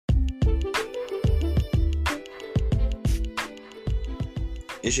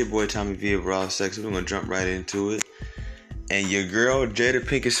It's your boy Tommy V of Raw Sex. We're gonna jump right into it. And your girl Jada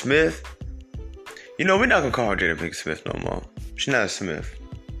Pinkett Smith. You know, we're not gonna call her Jada Pinkett Smith no more. She's not a Smith.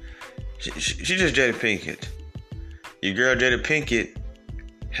 She's just Jada Pinkett. Your girl Jada Pinkett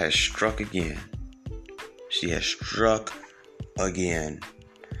has struck again. She has struck again.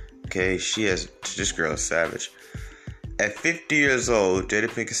 Okay, this girl is savage. At 50 years old, Jada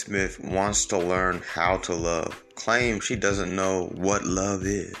Pinkett Smith wants to learn how to love. Claims she doesn't know what love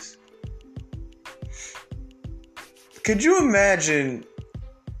is. Could you imagine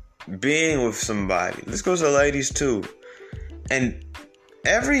being with somebody? This goes to ladies too. And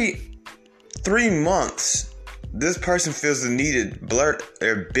every 3 months, this person feels the need to blurt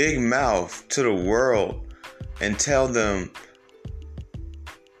their big mouth to the world and tell them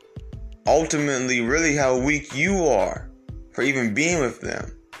ultimately really how weak you are for even being with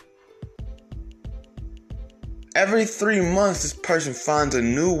them. Every 3 months, this person finds a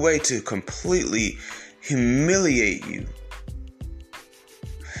new way to completely humiliate you.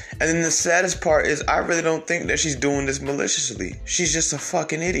 And then the saddest part is I really don't think that she's doing this maliciously. She's just a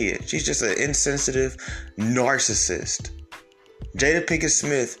fucking idiot. She's just an insensitive narcissist. Jada Pinkett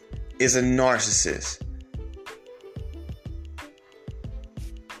Smith is a narcissist.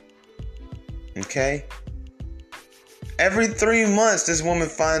 Okay? Every 3 months, this woman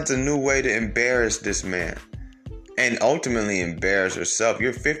finds a new way to embarrass this man. And ultimately embarrass herself.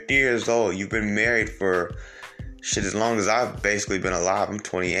 You're 50 years old. You've been married for shit as long as I've basically been alive. I'm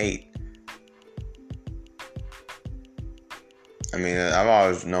 28. I mean, I've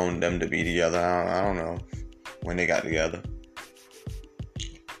always known them to be together. I don't know when they got together.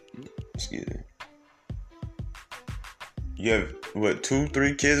 Excuse me. You have,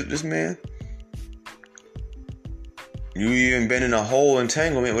 2-3 kids with this man? You even been in a whole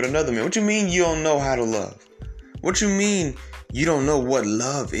entanglement with another man. What you mean you don't know how to love? What you mean you don't know what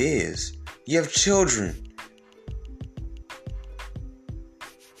love is? You have children.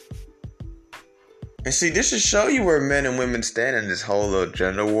 And see, this should show you where men and women stand in this whole little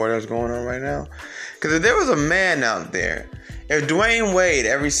gender war that's going on right now. Because if there was a man out there, if Dwayne Wade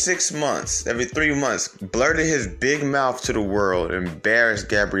every 6 months, every 3 months, blurted his big mouth to the world and embarrassed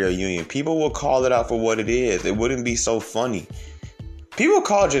Gabrielle Union, people will call it out for what it is. It wouldn't be so funny. People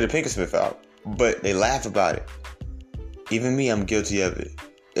call Jada Pinkett Smith out, but they laugh about it. Even me, I'm guilty of it.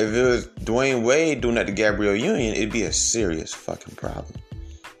 If it was Dwayne Wade doing that to Gabrielle Union, it'd be a serious fucking problem.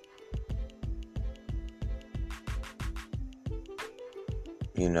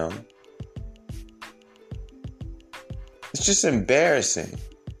 You know? It's just embarrassing.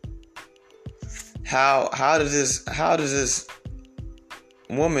 How does this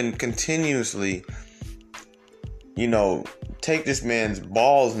woman continuously, take this man's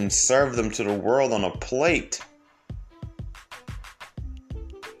balls and serve them to the world on a plate?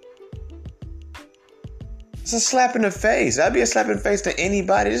 It's a slap in the face. That'd be a slap in the face to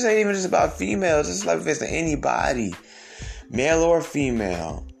anybody. This ain't even just about females. It's a slap in the face to anybody. Male or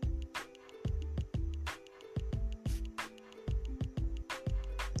female.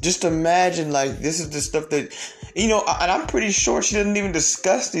 Just imagine, this is the stuff that, and I'm pretty sure she doesn't even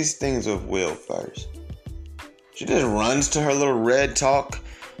discuss these things with Will first. She just runs to her little red talk,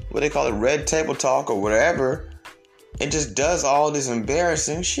 what they call it, red table talk or whatever, and just does all this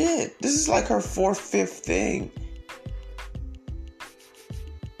embarrassing shit. This is like her 4th, 5th thing.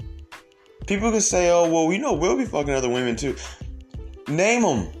 People could say, oh, well, we'll be fucking other women too. Name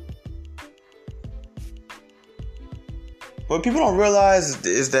them. What people don't realize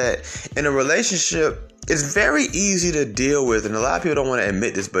is that in a relationship, it's very easy to deal with, and a lot of people don't want to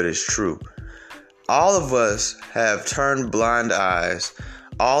admit this, but it's true. All of us have turned blind eyes.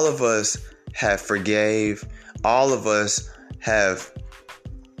 All of us have forgave. All of us have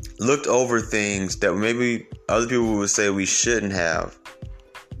looked over things that maybe other people would say we shouldn't have.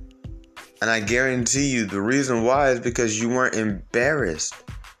 And I guarantee you the reason why is because you weren't embarrassed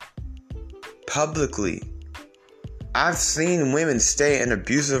publicly. I've seen women stay in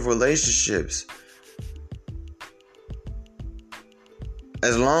abusive relationships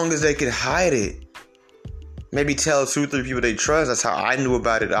as long as they could hide it. Maybe tell 2-3 people they trust. That's how I knew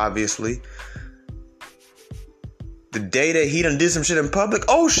about it, obviously. The day that he done did some shit in public,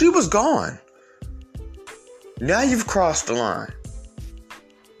 oh, she was gone. Now you've crossed the line.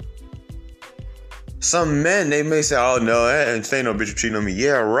 Some men, they may say, oh, no, ain't no bitch cheating on me.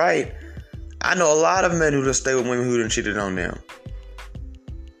 Yeah, right. I know a lot of men who just stay with women who done cheated on them.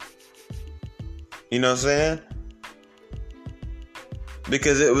 You know what I'm saying?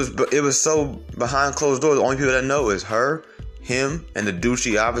 Because it was so behind closed doors. The only people that know is her, him, and the dude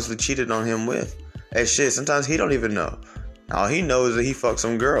she obviously cheated on him with. Hey, shit, sometimes he don't even know. All he knows is that he fucked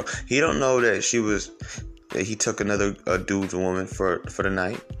some girl. He don't know that he took another dude's woman for the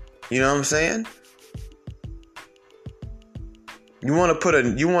night. You know what I'm saying? You want to put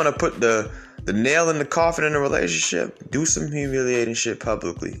the nail in the coffin in a relationship? Do some humiliating shit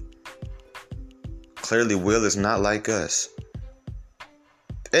publicly. Clearly, Will is not like us.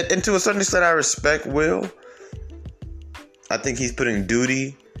 And to a certain extent, I respect Will. I think he's putting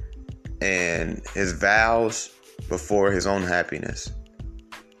duty and his vows before his own happiness.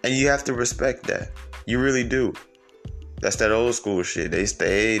 And you have to respect that. You really do. That's that old school shit.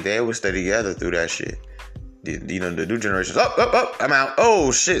 They always stay together through that shit. The new generation's up, I'm out.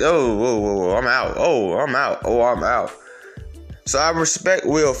 Oh shit, whoa, I'm out. Oh, I'm out. Oh, I'm out. So I respect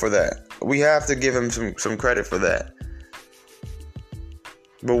Will for that. We have to give him some credit for that.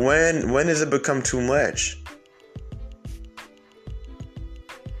 But when does it become too much?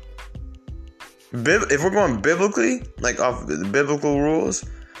 If we're going biblically, like off the biblical rules,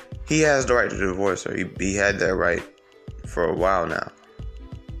 he has the right to divorce her. He had that right for a while now.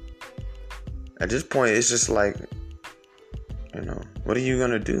 At this point, it's just like, what are you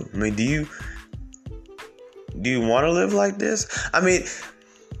gonna do? I mean, do you want to live like this? I mean,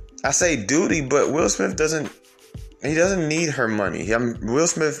 I say duty, but Will Smith doesn't need her money. Will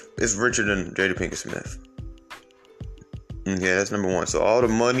Smith is richer than Jada Pinkett Smith. Yeah, that's number one. So all the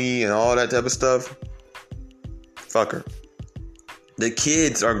money and all that type of stuff, fuck her. The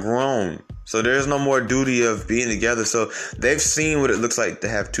kids are grown, so there's no more duty of being together. So they've seen what it looks like to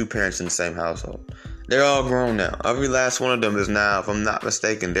have two parents in the same household. They're all grown now. Every last one of them is now, if I'm not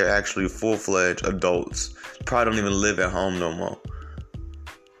mistaken, they're actually full-fledged adults. Probably don't even live at home no more.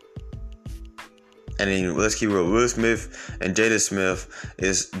 And then let's keep real. Will Smith and Jada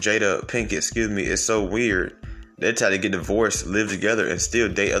Pinkett, is so weird. They try to get divorced, live together, and still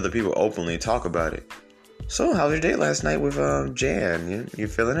date other people openly and talk about it. So, how was your date last night with Jan? You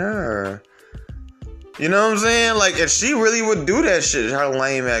feeling her? Or? You know what I'm saying? Like, if she really would do that shit, her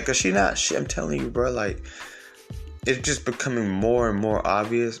lame ass, because she not shit. I'm telling you, bro, like, it's just becoming more and more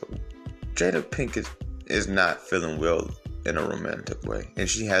obvious. Jada Pinkett is not feeling Will in a romantic way, and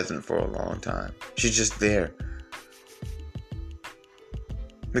she hasn't for a long time. She's just there.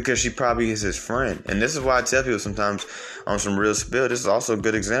 Because she probably is his friend. And this is why I tell people sometimes on some real spill, this is also a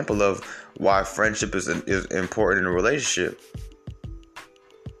good example of why friendship is important in a relationship.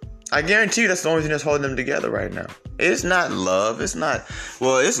 I guarantee you that's the only thing that's holding them together right now. It's not love. It's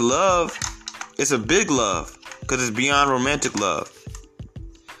love. It's a big love. Because it's beyond romantic love.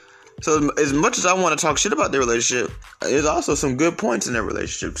 So as much as I want to talk shit about their relationship, there's also some good points in their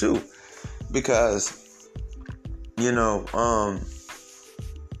relationship too. Because,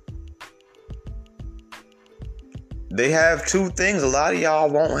 they have two things a lot of y'all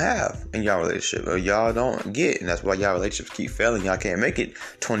won't have in y'all relationship, or y'all don't get, and that's why y'all relationships keep failing. Y'all can't make it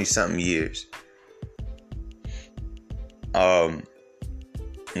 20-something years. And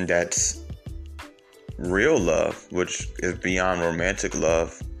that's real love, which is beyond romantic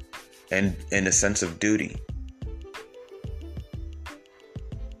love, and in the sense of duty.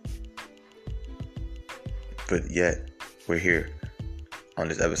 But yet, we're here on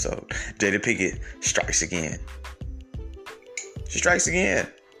this episode. Jada Pinkett strikes again. She strikes again.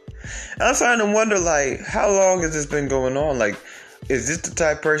 And I'm starting to wonder, like, how long has this been going on? Like, is this the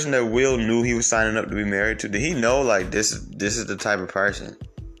type of person that Will knew he was signing up to be married to? Did he know, like, this is the type of person?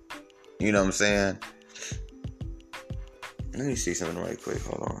 You know what I'm saying? Let me see something right quick.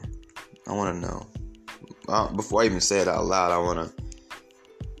 Hold on. I want to know. Before I even say it out loud, I want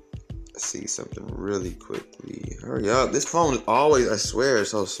to see something really quickly. Hurry up. This phone is always, I swear,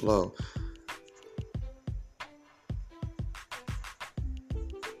 it's so slow.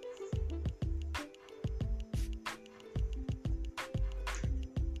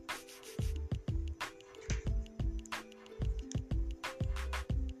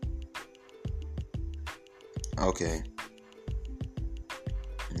 Okay.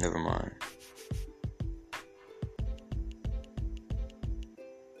 Never mind.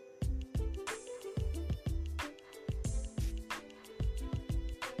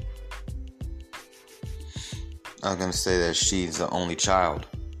 I was going to say that she's the only child.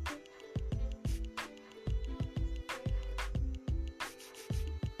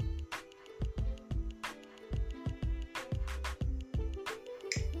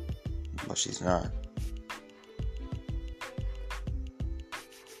 But she's not.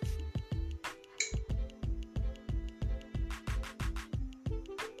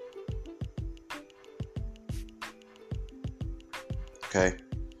 Okay.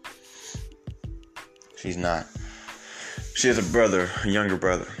 She's not. She has a brother, a younger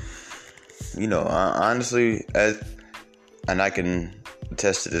brother. Honestly, and I can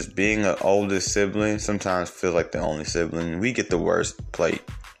attest to this, being an oldest sibling sometimes feel like the only sibling. We get the worst plate.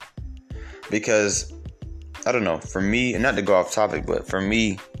 Because, I don't know, for me, and not to go off topic, but for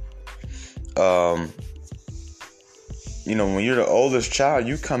me, you know, when you're the oldest child,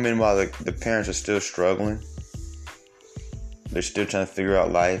 you come in while the parents are still struggling. They're still trying to figure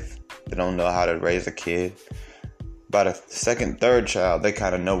out life. They don't know how to raise a kid. By the second, third child, they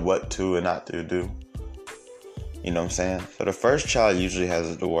kind of know what to and not to do. You know what I'm saying? So the first child usually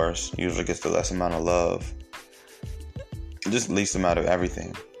has the worst. Usually gets the less amount of love. Just least amount of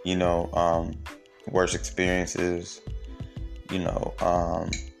everything. You know, worst experiences. You know,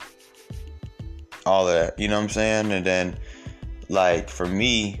 all of that. You know what I'm saying? And then, like, for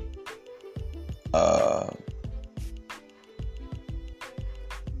me,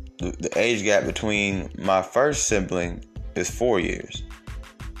 the age gap between my first sibling is 4 years.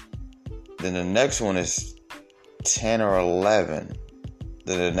 Then the next one is 10 or 11.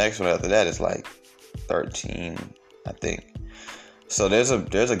 Then the next one after that is like 13, I think. So there's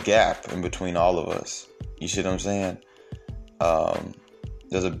a gap in between all of us. You see what I'm saying?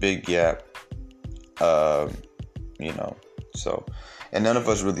 There's a big gap. You know, so, and none of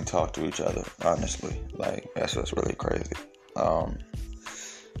us really talk to each other, honestly. Like, that's what's really crazy.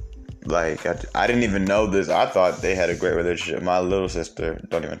 Like, I didn't even know this. I thought they had a great relationship. My little sister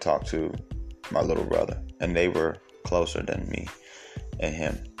don't even talk to my little brother, and they were closer than me and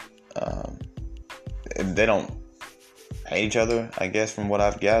him. They don't hate each other, I guess, from what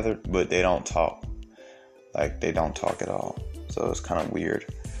I've gathered, but they don't talk. Like, they don't talk at all. So it's kind of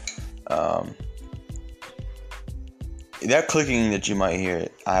weird. That clicking that you might hear,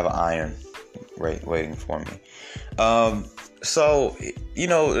 I have an iron waiting for me. So, you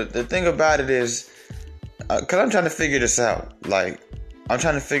know, the thing about it is, because I'm trying to figure this out. Like, I'm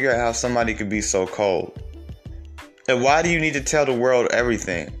trying to figure out how somebody could be so cold. And why do you need to tell the world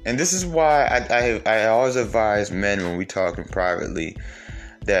everything? And this is why I always advise men when we talking privately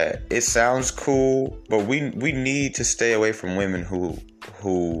that it sounds cool, but we need to stay away from women who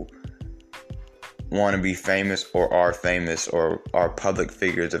want to be famous or are famous or are public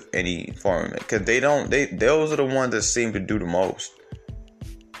figures of any form, because those are the ones that seem to do the most.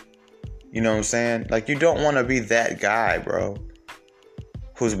 You know what I'm saying? Like, you don't want to be that guy, bro,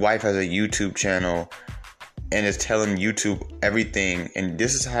 whose wife has a YouTube channel and is telling YouTube everything, and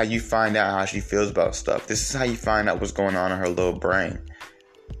this is how you find out how she feels about stuff. This is how you find out what's going on in her little brain.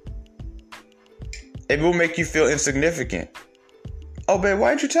 It will make you feel insignificant. Oh, babe, why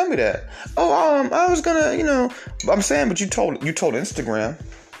didn't you tell me that? Oh, I was gonna, you know. I'm saying, but you told Instagram.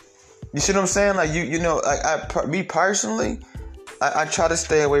 You see what I'm saying? Like, you know, me personally, I try to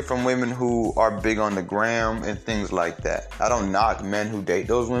stay away from women who are big on the gram and things like that. I don't knock men who date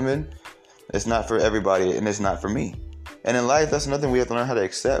those women. It's not for everybody, and it's not for me. And in life, that's another thing we have to learn how to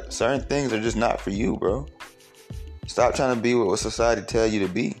accept. Certain things are just not for you, bro. Stop trying to be what society tell you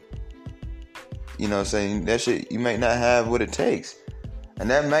to be. You know what I'm saying? That shit, you might not have what it takes. And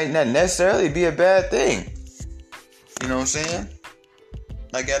that might not necessarily be a bad thing. You know what I'm saying?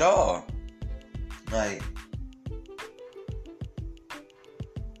 Like, at all. Like,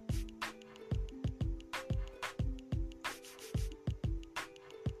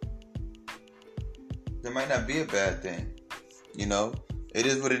 that might not be a bad thing. You know? It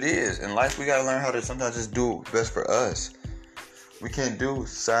is what it is. In life, we gotta learn how to sometimes just do what's best for us. We can't do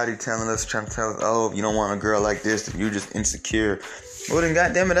society trying to tell us, oh, you don't want a girl like this, that you're just insecure. Well, then,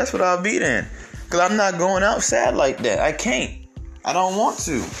 goddammit, that's what I'll be then. Because I'm not going out sad like that. I can't. I don't want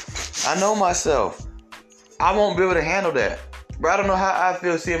to. I know myself. I won't be able to handle that. But I don't know how I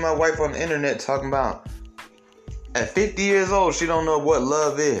feel seeing my wife on the internet talking about, at 50 years old, she don't know what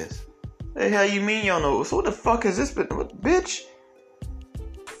love is. The hell you mean you don't know? So what the fuck has this been? Bitch?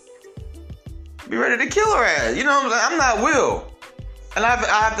 Be ready to kill her ass. You know what I'm saying? I'm not Will. And I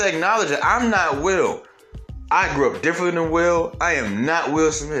have to acknowledge it. I'm not Will. I grew up differently than Will. I am not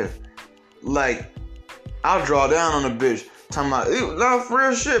Will Smith. Like, I'll draw down on a bitch. Talking about, no, for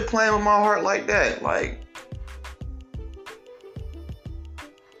real shit, playing with my heart like that. Like,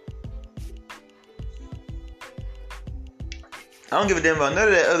 I don't give a damn about none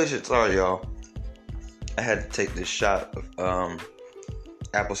of that other shit. Sorry, y'all. I had to take this shot of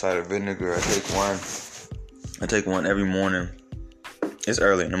apple cider vinegar. I take one every morning. It's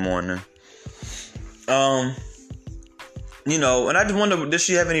early in the morning. You know, and I just wonder, did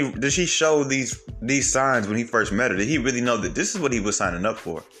she show these signs when he first met her? Did he really know that this is what he was signing up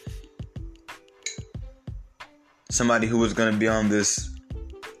for? Somebody who was going to be on this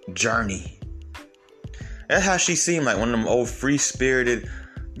journey. That's how she seemed, like one of them old free-spirited,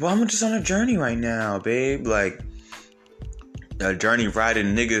 well, I'm just on a journey right now, babe. Like, journey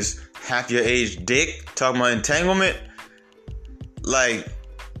riding niggas half your age dick, talking about entanglement. Like,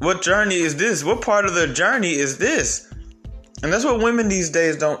 what journey is this? What part of the journey is this? And that's what women these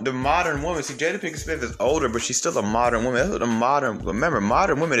days don't. The modern woman. See, Jada Pinkett Smith is older, but she's still a modern woman. That's what the modern. Remember,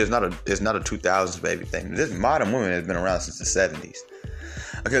 modern women is not a 2000s baby thing. This modern woman has been around since the 70s.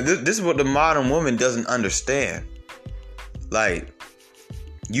 Okay, this is what the modern woman doesn't understand. Like,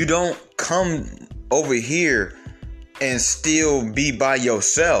 you don't come over here and still be by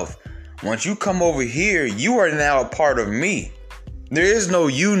yourself. Once you come over here, you are now a part of me. There is no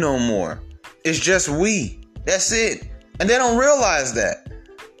you no more. It's just we. That's it. And they don't realize that.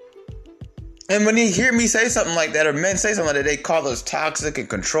 And when you hear me say something like that, or men say something like that, they call us toxic and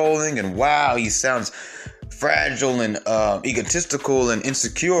controlling, and wow, he sounds fragile and egotistical and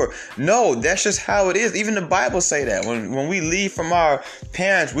insecure. No, that's just how it is. Even the Bible say that. When we leave from our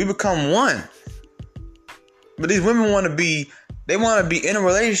parents, we become one. But these women want to be in a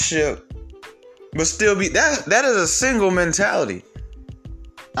relationship, but still be, that is a single mentality.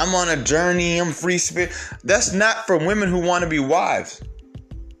 I'm on a journey, I'm free spirit. That's not for women who want to be wives.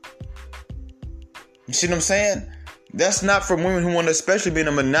 You see what I'm saying? That's not for women who want to especially be in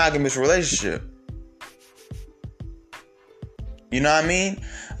a monogamous relationship. You know what I mean?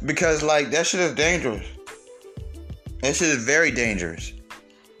 Because, like, that shit is dangerous. That shit is very dangerous.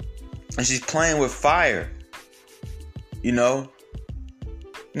 And she's playing with fire. You know?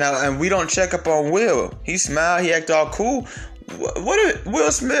 Now, and we don't check up on Will. He smiled, he acted all cool. What if Will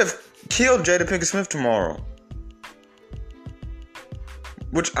Smith killed Jada Pinkett Smith tomorrow?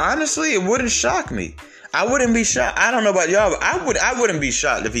 Which, honestly, it wouldn't shock me. I wouldn't be shocked. I don't know about y'all, but I wouldn't be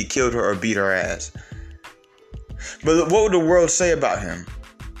shocked if he killed her or beat her ass. But what would the world say about him?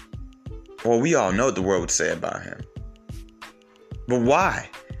 Well, we all know what the world would say about him. But why?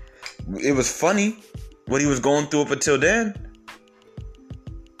 It was funny what he was going through up until then.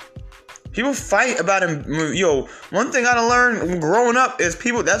 People fight about him. Yo, one thing I done learned growing up is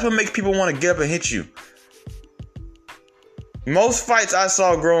that's what makes people want to get up and hit you. Most fights I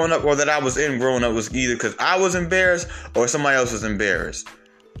saw growing up, or that I was in growing up, was either because I was embarrassed or somebody else was embarrassed.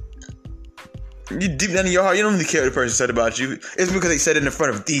 You deep down in your heart, you don't really care what the person said about you. It's because they said it in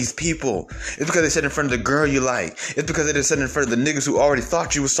front of these people. It's because they said it in front of the girl you like. It's because they said it in front of the niggas who already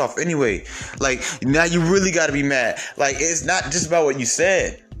thought you was soft anyway. Like, now you really gotta be mad. Like, it's not just about what you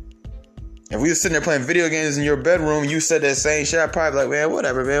said. If we were sitting there playing video games in your bedroom, you said that same shit, I'd probably be like, man,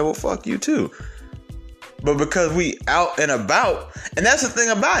 whatever, man, well, fuck you too. But because we out and about, and that's the thing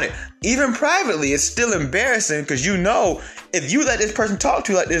about it, even privately, it's still embarrassing because you know, if you let this person talk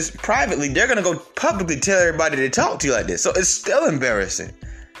to you like this privately, they're going to go publicly tell everybody they talk to you like this. So it's still embarrassing.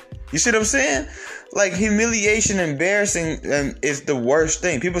 You see what I'm saying? Like, humiliation, embarrassing is the worst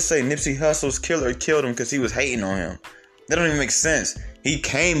thing. People say Nipsey Hussle's killer killed him because he was hating on him. That don't even make sense. He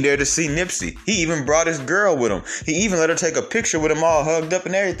came there to see Nipsey. He even brought his girl with him. He even let her take a picture with him all hugged up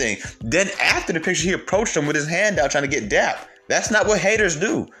and everything. Then after the picture, he approached him with his hand out trying to get dapped. That's not what haters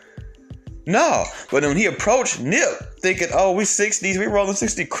do. No. But when he approached Nip, thinking, oh, we 60s, we rolling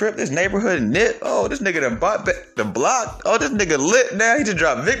 60 Crip, this neighborhood Nip. Oh, this nigga done bought back the block. Oh, this nigga lit now. He just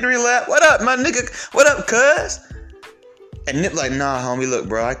dropped victory lap. What up, my nigga? What up, cuz? And Nip like, nah, homie, look,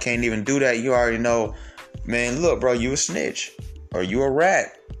 bro, I can't even do that. You already know. Man, look, bro, you a snitch. Or you a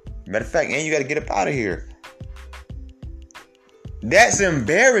rat. Matter of fact, and you got to get up out of here. That's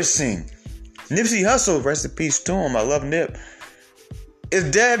embarrassing. Nipsey Hussle, rest in peace to him. I love Nip.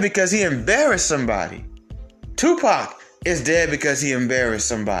 Is dead because he embarrassed somebody. Tupac is dead because he embarrassed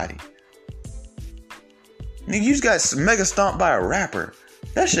somebody. Nigga, you just got mega stomped by a rapper.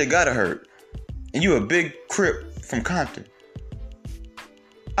 That shit gotta hurt. And you a big Crip from Compton.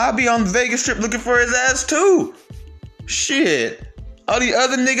 I'll be on the Vegas Strip looking for his ass too. Shit. All the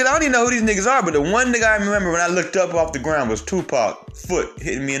other niggas, I don't even know who these niggas are, but the one nigga I remember when I looked up off the ground was Tupac, foot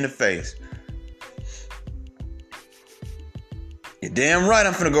hitting me in the face. You're damn right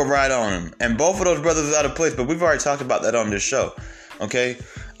I'm finna go ride on him. And both of those brothers is out of place, but we've already talked about that on this show. Okay?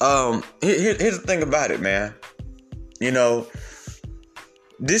 Here's the thing about it, man. You know,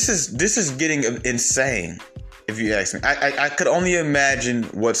 this is getting insane. If you ask me, I could only imagine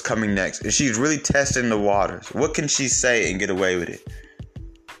what's coming next. If she's really testing the waters, what can she say and get away with it?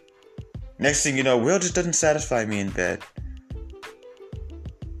 Next thing you know, Will just doesn't satisfy me in bed.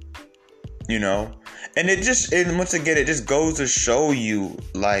 You know? And once again, it just goes to show you,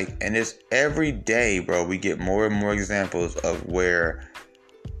 like, and it's every day, bro, we get more and more examples of where,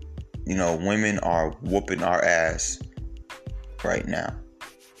 you know, women are whooping our ass right now.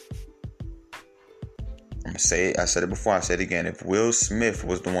 I'm gonna say it. I said it before. I said it again. If Will Smith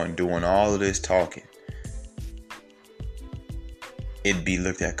was the one doing all of this talking, it'd be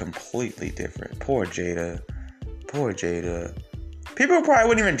looked at completely different. Poor Jada. Poor Jada. People probably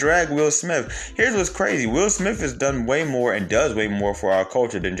wouldn't even drag Will Smith. Here's what's crazy. Will Smith has done way more and does way more for our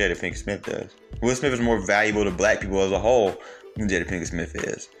culture than Jada Pinkett Smith does. Will Smith is more valuable to black people as a whole than Jada Pinkett Smith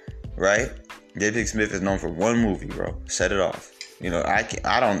is. Right? Jada Pinkett Smith is known for one movie, bro. Set it off.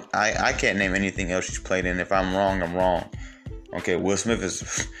 I can't name anything else she's played in. If I'm wrong, I'm wrong. Okay, Will Smith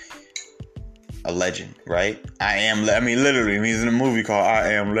is a legend, right? Literally, he's in a movie called I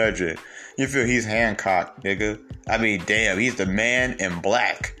Am Legend. You feel he's Hancock, nigga. Damn, he's the man in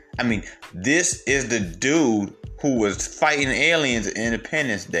black. This is the dude who was fighting aliens at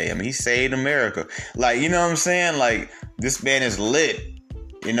Independence Day. He saved America. You know what I'm saying? This man is lit.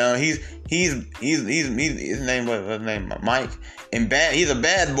 He's his name Mike, and he's a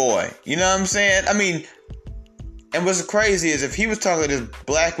bad boy. You know what I'm saying? And what's crazy is if he was talking to this,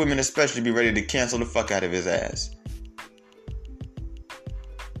 black women especially be ready to cancel the fuck out of his ass.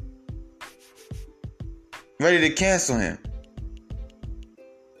 Ready to cancel him.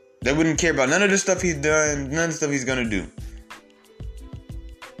 They wouldn't care about none of the stuff he's done, none of the stuff he's gonna do.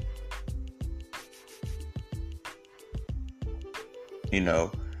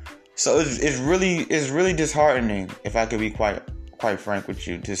 So it's really disheartening, if I could be quite frank with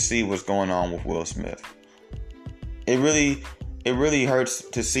you, to see what's going on with Will Smith. It really hurts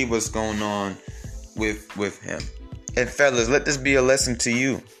to see what's going on with him. And fellas, let this be a lesson to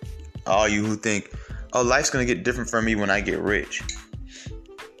you, all you who think, oh, life's gonna get different for me when I get rich.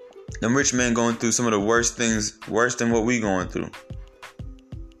 Them rich men going through some of the worst things, worse than what we going through.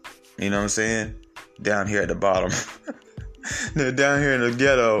 You know what I'm saying? Down here at the bottom. They're down here in the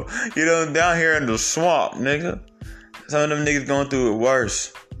ghetto. Down here in the swamp, nigga. Some of them niggas going through it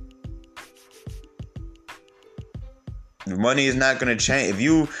worse. The money is not gonna change.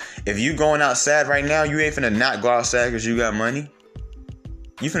 If you going outside right now, you ain't finna not go outside because you got money.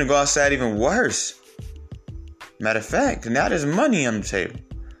 You finna go outside even worse. Matter of fact, now there's money on the table.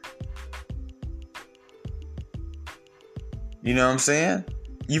 You know what I'm saying?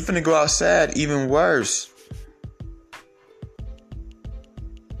 You finna go outside even worse.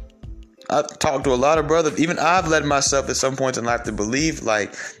 I've talked to a lot of brothers. Even I've led myself at some points in life to believe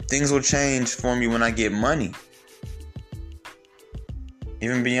things will change for me when I get money.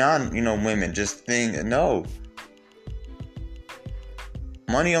 Even beyond, women. Just think, no.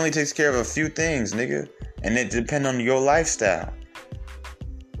 Money only takes care of a few things, nigga. And it depends on your lifestyle.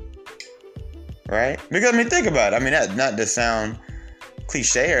 Right? Because, think about it. Not to sound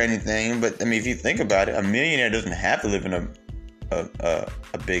cliche or anything, but, if you think about it, a millionaire doesn't have to live in a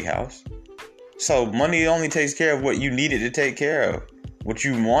big house. So, money only takes care of what you needed to take care of. What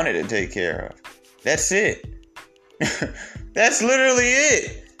you wanted to take care of. That's it. That's literally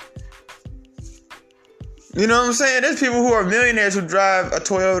it. You know what I'm saying? There's people who are millionaires who drive a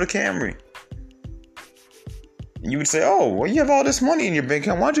Toyota Camry. And you would say, oh, well, you have all this money in your bank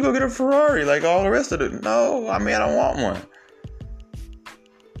account. Why don't you go get a Ferrari like all the rest of it? No, I don't want one.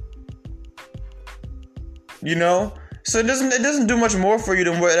 So it doesn't do much more for you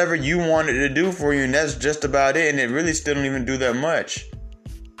than whatever you wanted to do for you, and that's just about it. And it really still don't even do that much.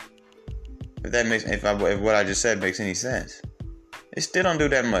 If what I just said makes any sense, it still don't do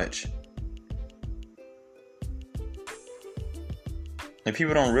that much. And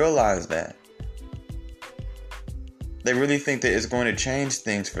people don't realize that. They really think that it's going to change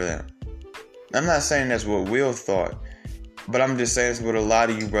things for them. I'm not saying that's what Will thought, but I'm just saying it's what a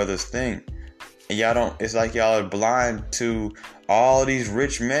lot of you brothers think. And it's like y'all are blind to all these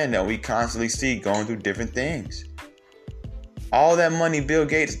rich men that we constantly see going through different things. All that money Bill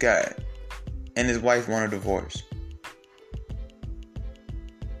Gates got, and his wife won a divorce.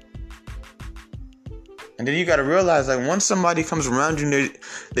 And then you got to realize, once somebody comes around you,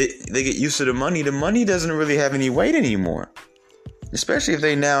 they get used to the money doesn't really have any weight anymore. Especially if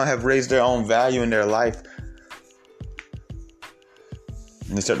they now have raised their own value in their life.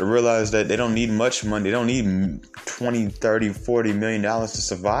 And they start to realize that they don't need much money. They don't need 20, 30, 40 million dollars to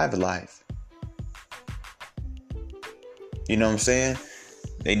survive life. You know what I'm saying?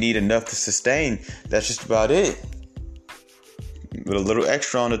 They need enough to sustain. That's just about it. With a little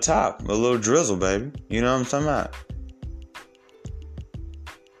extra on the top. A little drizzle, baby. You know what I'm talking about?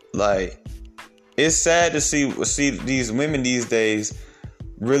 It's sad to see these women these days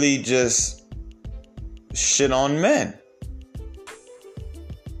really just shit on men.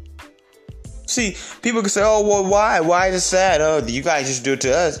 See, people can say, oh, well, why? Why is it sad? Oh, you guys just do it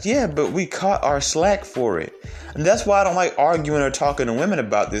to us. Yeah, but we caught our slack for it. And that's why I don't like arguing or talking to women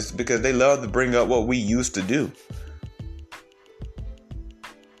about this, because they love to bring up what we used to do.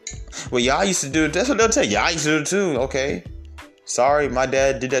 Well, y'all used to do it. That's what they'll tell you. Y'all used to do it too. Okay. Sorry, my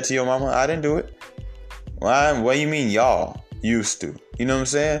dad did that to your mama. I didn't do it. Why? What do you mean y'all used to? You know what I'm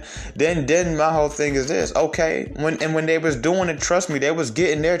saying? Then my whole thing is this. Okay, when they was doing it, trust me, they was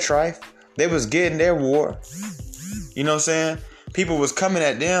getting their trife. They was getting their war. You know what I'm saying? People was coming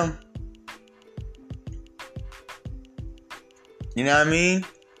at them. You know what I mean?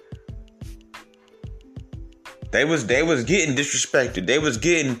 They was getting disrespected. They was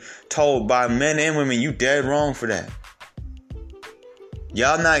getting told by men and women, you dead wrong for that.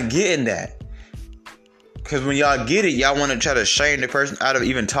 Y'all not getting that. Because when y'all get it, y'all want to try to shame the person out of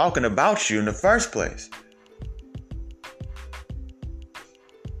even talking about you in the first place.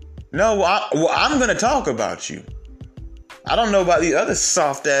 No, I'm going to talk about you. I don't know about these other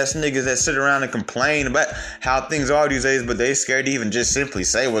soft ass niggas that sit around and complain about how things are these days, but they scared to even just simply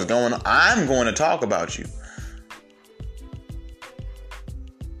say what's going on. I'm going to talk about you.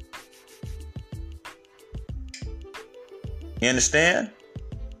 You understand?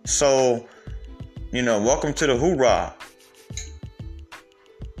 So, welcome to the hoorah.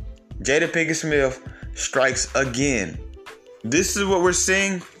 Jada Pinkett Smith strikes again. This is what we're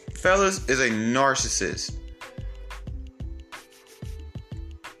seeing, fellas, is a narcissist.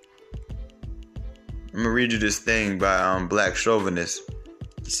 I'm going to read you this thing by Black Chauvinist.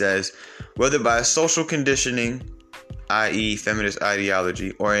 He says, whether by social conditioning, i.e. feminist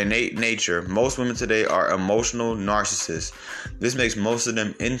ideology, or innate nature, most women today are emotional narcissists. This makes most of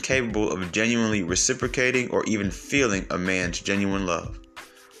them incapable of genuinely reciprocating or even feeling a man's genuine love.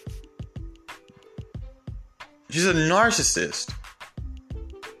 She's a narcissist.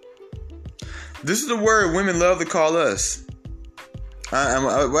 This is the word women love to call us.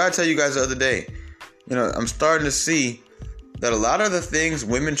 What I tell you guys the other day, I'm starting to see that a lot of the things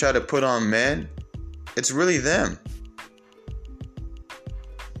women try to put on men, it's really them.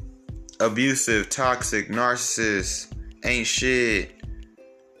 Abusive, toxic, narcissist, ain't shit.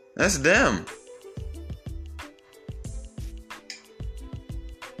 That's them.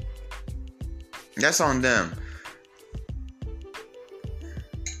 That's on them.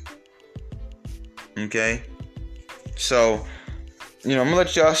 Okay? So, I'm gonna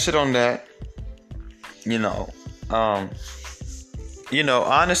let y'all sit on that.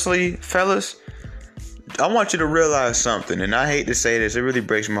 Honestly, fellas, I want you to realize something, and I hate to say this, it really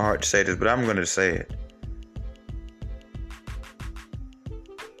breaks my heart to say this, but I'm going to say it.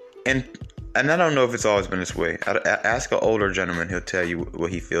 And I don't know if it's always been this way. Ask an older gentleman, he'll tell you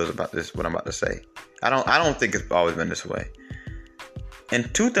what he feels about this, what I'm about to say. I don't think it's always been this way. In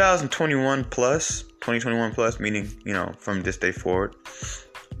 2021 plus, meaning, from this day forward,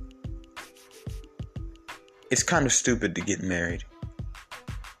 it's kind of stupid to get married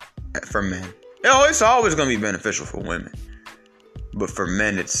for men. It's always going to be beneficial for women. But for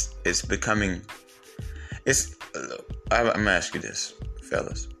men, it's becoming... I'm going to ask you this,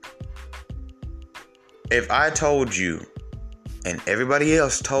 fellas. If I told you, and everybody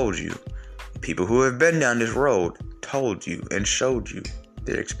else told you, people who have been down this road told you and showed you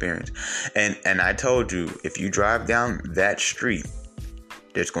their experience. And I told you, if you drive down that street,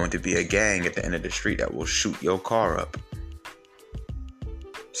 there's going to be a gang at the end of the street that will shoot your car up.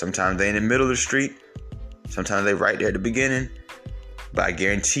 Sometimes they in the middle of the street. Sometimes they right there at the beginning. But I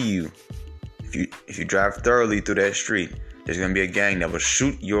guarantee you, if you drive thoroughly through that street, there's going to be a gang that will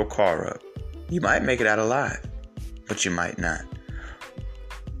shoot your car up. You might make it out alive, but you might not.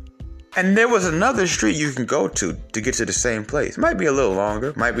 And there was another street you can go to get to the same place. Might be a little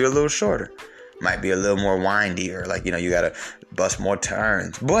longer, might be a little shorter, might be a little more windy, or you got to bust more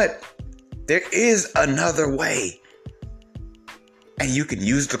turns. But there is another way. And you can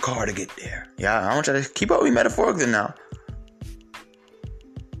use the car to get there. Yeah, I want you to keep up with me metaphorically now.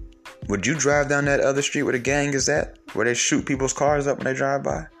 Would you drive down that other street where the gang is at? Where they shoot people's cars up when they drive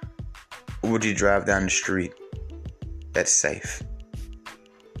by? Or would you drive down the street that's safe?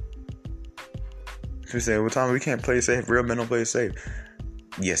 You say, well, Tommy, we can't play safe. Real men don't play safe.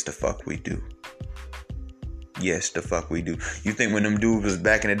 Yes, the fuck we do. Yes, the fuck we do. You think when them dudes was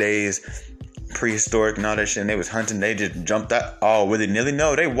back in the days, prehistoric and all that shit, and they was hunting, they just jumped out all willy-nilly?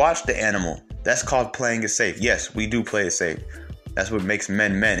 No, they watched the animal. That's called playing it safe. Yes, we do play it safe. That's what makes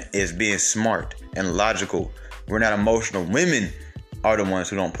men, is being smart and logical. We're not emotional. Women are the ones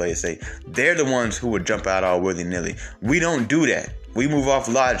who don't play it safe. They're the ones who would jump out all willy-nilly. We don't do that. We move off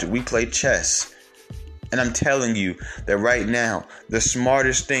logic. We play chess. And I'm telling you that right now, the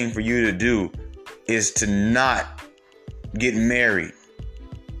smartest thing for you to do is to not get married.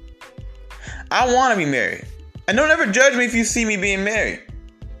 I want to be married. And don't ever judge me if you see me being married.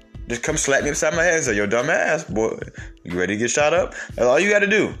 Just come slap me upside my head and say, yo, dumb ass, boy, you ready to get shot up? That's all you got to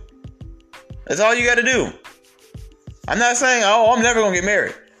do. That's all you got to do. I'm not saying, oh, I'm never gonna get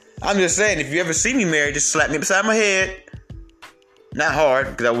married. I'm just saying, if you ever see me married, just slap me beside my head. Not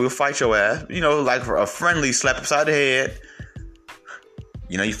hard, because I will fight your ass. You know, like for a friendly slap upside the head.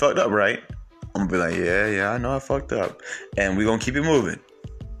 You know, you fucked up, right? I'm gonna be like, yeah, I know I fucked up. And we're gonna keep it moving.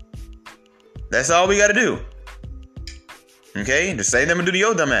 That's all we gotta do. Okay? The same thing I'm gonna do to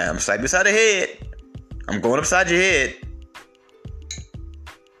your dumb ass. I'm slap you beside the head. I'm going upside your head.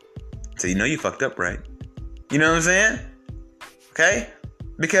 So you know you fucked up, right? You know what I'm saying? Okay?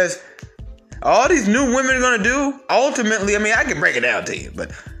 Because all these new women are gonna do, ultimately, I mean, I can break it down to you,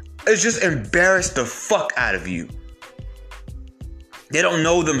 but it's just embarrass the fuck out of you. They don't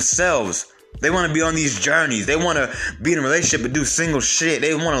know themselves. They want to be on these journeys. They want to be in a relationship and do single shit.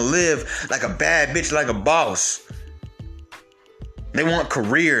 They want to live like a bad bitch, like a boss. They want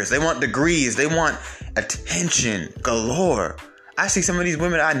careers. They want degrees. They want attention galore. I see some of these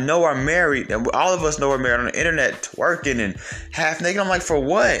women I know are married, and all of us know are married on the internet, twerking and half naked. I'm like, for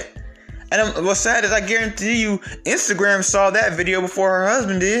what? And what's sad is I guarantee you, Instagram saw that video before her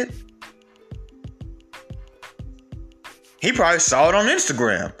husband did. He probably saw it on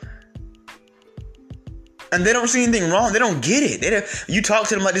Instagram. And they don't see anything wrong. They don't get it. You talk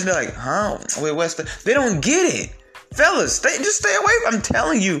to them like this, they're like, huh? Wait, what's the... They don't get it. Fellas, just stay away. I'm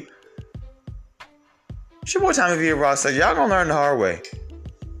telling you. It's your boy Tommy V. Raw says, y'all gonna learn the hard way.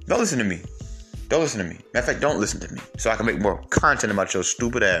 Don't listen to me. Matter of fact, don't listen to me. So I can make more content about your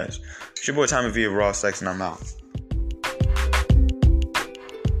stupid ass. It's your boy Tommy V. Raw Sex, and I'm out.